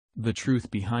The truth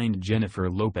behind Jennifer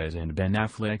Lopez and Ben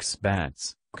Affleck's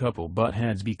spats. Couple butt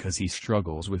heads because he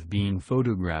struggles with being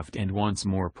photographed and wants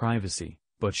more privacy,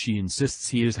 but she insists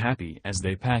he is happy as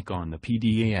they pack on the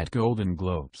PDA at Golden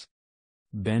Globes.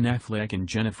 Ben Affleck and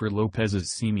Jennifer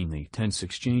Lopez's seemingly tense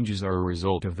exchanges are a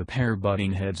result of the pair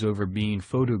butting heads over being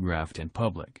photographed in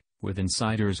public, with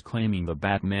insiders claiming the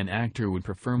Batman actor would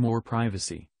prefer more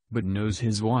privacy, but knows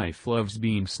his wife loves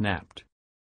being snapped.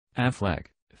 Affleck,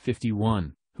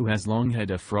 51, who has long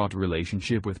had a fraught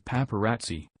relationship with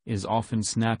paparazzi, is often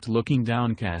snapped looking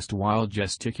downcast while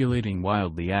gesticulating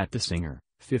wildly at the singer,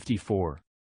 54.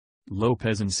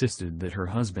 Lopez insisted that her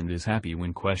husband is happy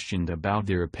when questioned about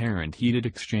their apparent heated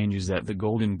exchanges at the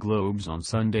Golden Globes on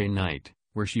Sunday night,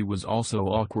 where she was also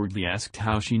awkwardly asked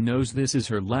how she knows this is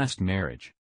her last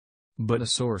marriage. But a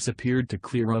source appeared to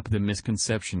clear up the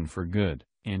misconception for good,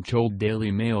 and told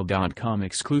DailyMail.com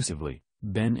exclusively,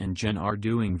 "Ben and Jen are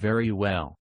doing very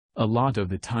well. A lot of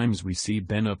the times we see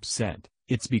Ben upset,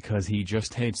 it's because he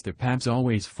just hates the paps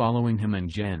always following him and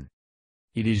Jen.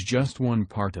 It is just one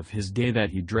part of his day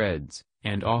that he dreads,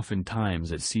 and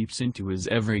oftentimes it seeps into his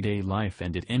everyday life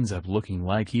and it ends up looking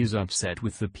like he is upset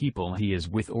with the people he is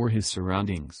with or his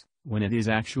surroundings, when it is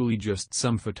actually just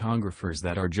some photographers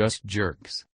that are just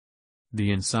jerks."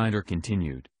 The insider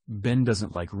continued, "Ben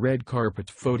doesn't like red carpet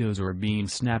photos or being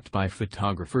snapped by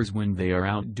photographers when they are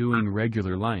out doing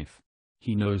regular life.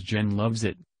 He knows Jen loves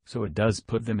it, so it does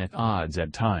put them at odds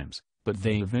at times, but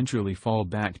they eventually fall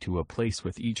back to a place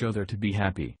with each other to be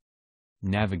happy."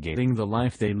 Navigating the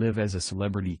life they live as a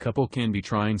celebrity couple can be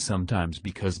trying sometimes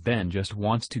because Ben just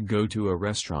wants to go to a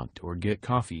restaurant or get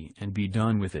coffee and be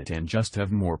done with it and just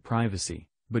have more privacy,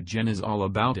 but Jen is all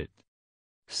about it.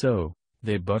 So,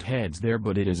 they butt heads there,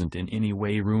 but it isn't in any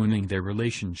way ruining their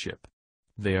relationship.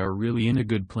 They are really in a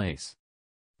good place.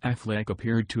 Affleck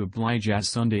appeared to oblige at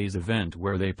Sunday's event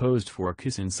where they posed for a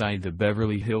kiss inside the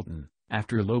Beverly Hilton,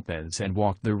 after Lopez had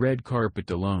walked the red carpet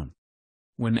alone.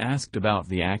 When asked about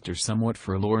the actor's somewhat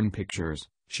forlorn pictures,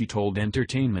 she told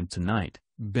Entertainment Tonight,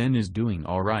 "Ben is doing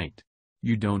alright.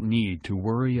 You don't need to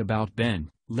worry about Ben,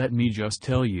 let me just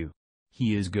tell you.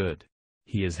 He is good.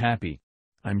 He is happy.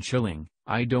 I'm chilling.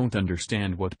 I don't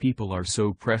understand what people are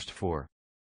so pressed for."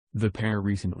 The pair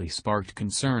recently sparked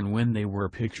concern when they were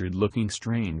pictured looking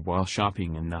strained while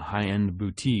shopping in the high-end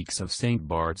boutiques of St.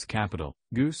 Bart's capital,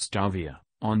 Gustavia,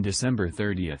 on December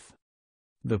 30th.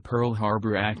 The Pearl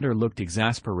Harbor actor looked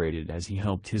exasperated as he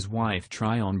helped his wife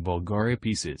try on Bulgari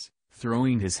pieces,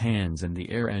 throwing his hands in the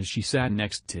air as she sat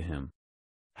next to him.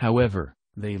 However,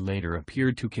 they later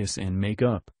appeared to kiss and make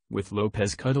up, with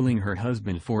Lopez cuddling her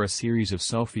husband for a series of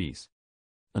selfies.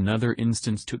 Another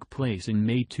instance took place in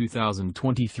May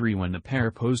 2023 when the pair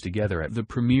posed together at the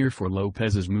premiere for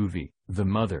Lopez's movie, The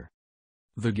Mother.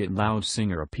 The Get Loud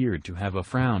singer appeared to have a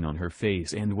frown on her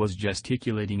face and was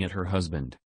gesticulating at her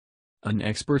husband. An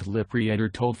expert lip reader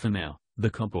told Female, the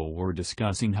couple were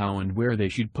discussing how and where they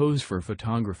should pose for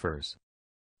photographers.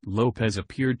 Lopez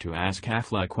appeared to ask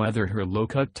Affleck whether her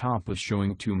low-cut top was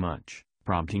showing too much,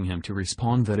 prompting him to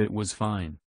respond that it was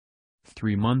fine.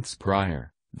 3 months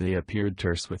prior, they appeared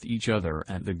terse with each other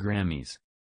at the Grammys.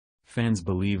 Fans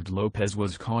believed Lopez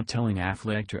was caught telling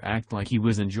Affleck to act like he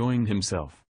was enjoying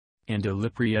himself. And a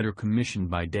lip reader commissioned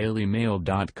by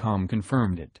DailyMail.com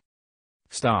confirmed it.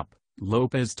 "Stop,"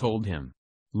 Lopez told him.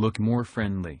 "Look more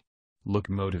friendly. Look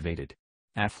motivated."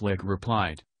 Affleck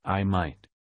replied, "I might."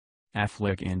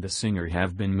 Affleck and the singer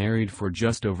have been married for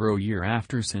just over a year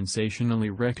after sensationally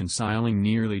reconciling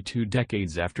nearly 2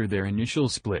 decades after their initial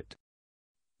split.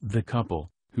 The couple,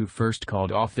 who first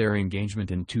called off their engagement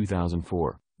in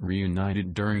 2004,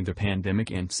 reunited during the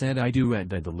pandemic and said "I do" at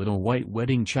the Little White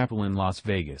Wedding Chapel in Las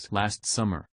Vegas last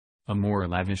summer. A more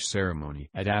lavish ceremony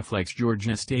at Affleck's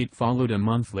Georgia estate followed a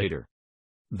month later.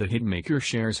 The hitmaker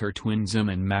shares her twins Em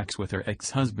and Max with her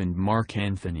ex-husband Mark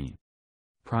Anthony.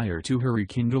 Prior to her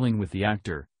rekindling with the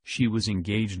actor, she was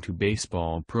engaged to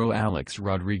baseball pro Alex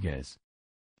Rodriguez.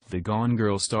 The Gone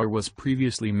Girl star was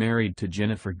previously married to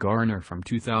Jennifer Garner from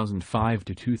 2005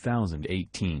 to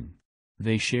 2018.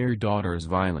 They share daughters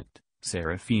Violet,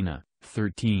 Serafina,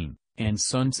 13, and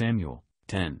son Samuel,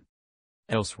 10.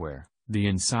 Elsewhere, the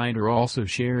insider also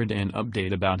shared an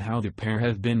update about how the pair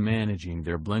have been managing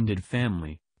their blended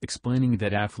family, explaining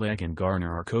that Affleck and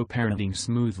Garner are co-parenting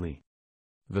smoothly.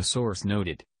 The source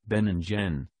noted, "Ben and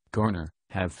Jen, Garner,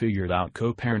 have figured out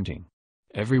co-parenting.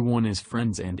 Everyone is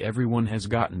friends and everyone has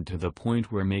gotten to the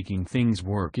point where making things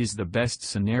work is the best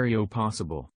scenario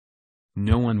possible.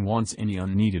 No one wants any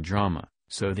unneeded drama,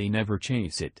 so they never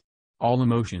chase it. All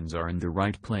emotions are in the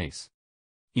right place."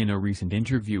 In a recent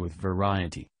interview with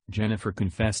Variety, Jennifer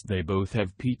confessed they both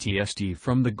have PTSD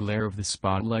from the glare of the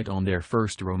spotlight on their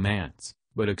first romance,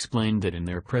 but explained that in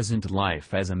their present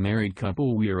life as a married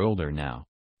couple we're older now.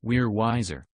 We're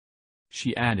wiser.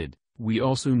 She added, "We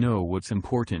also know what's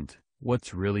important,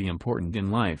 what's really important in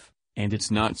life, and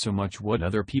it's not so much what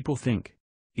other people think.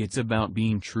 It's about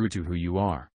being true to who you are."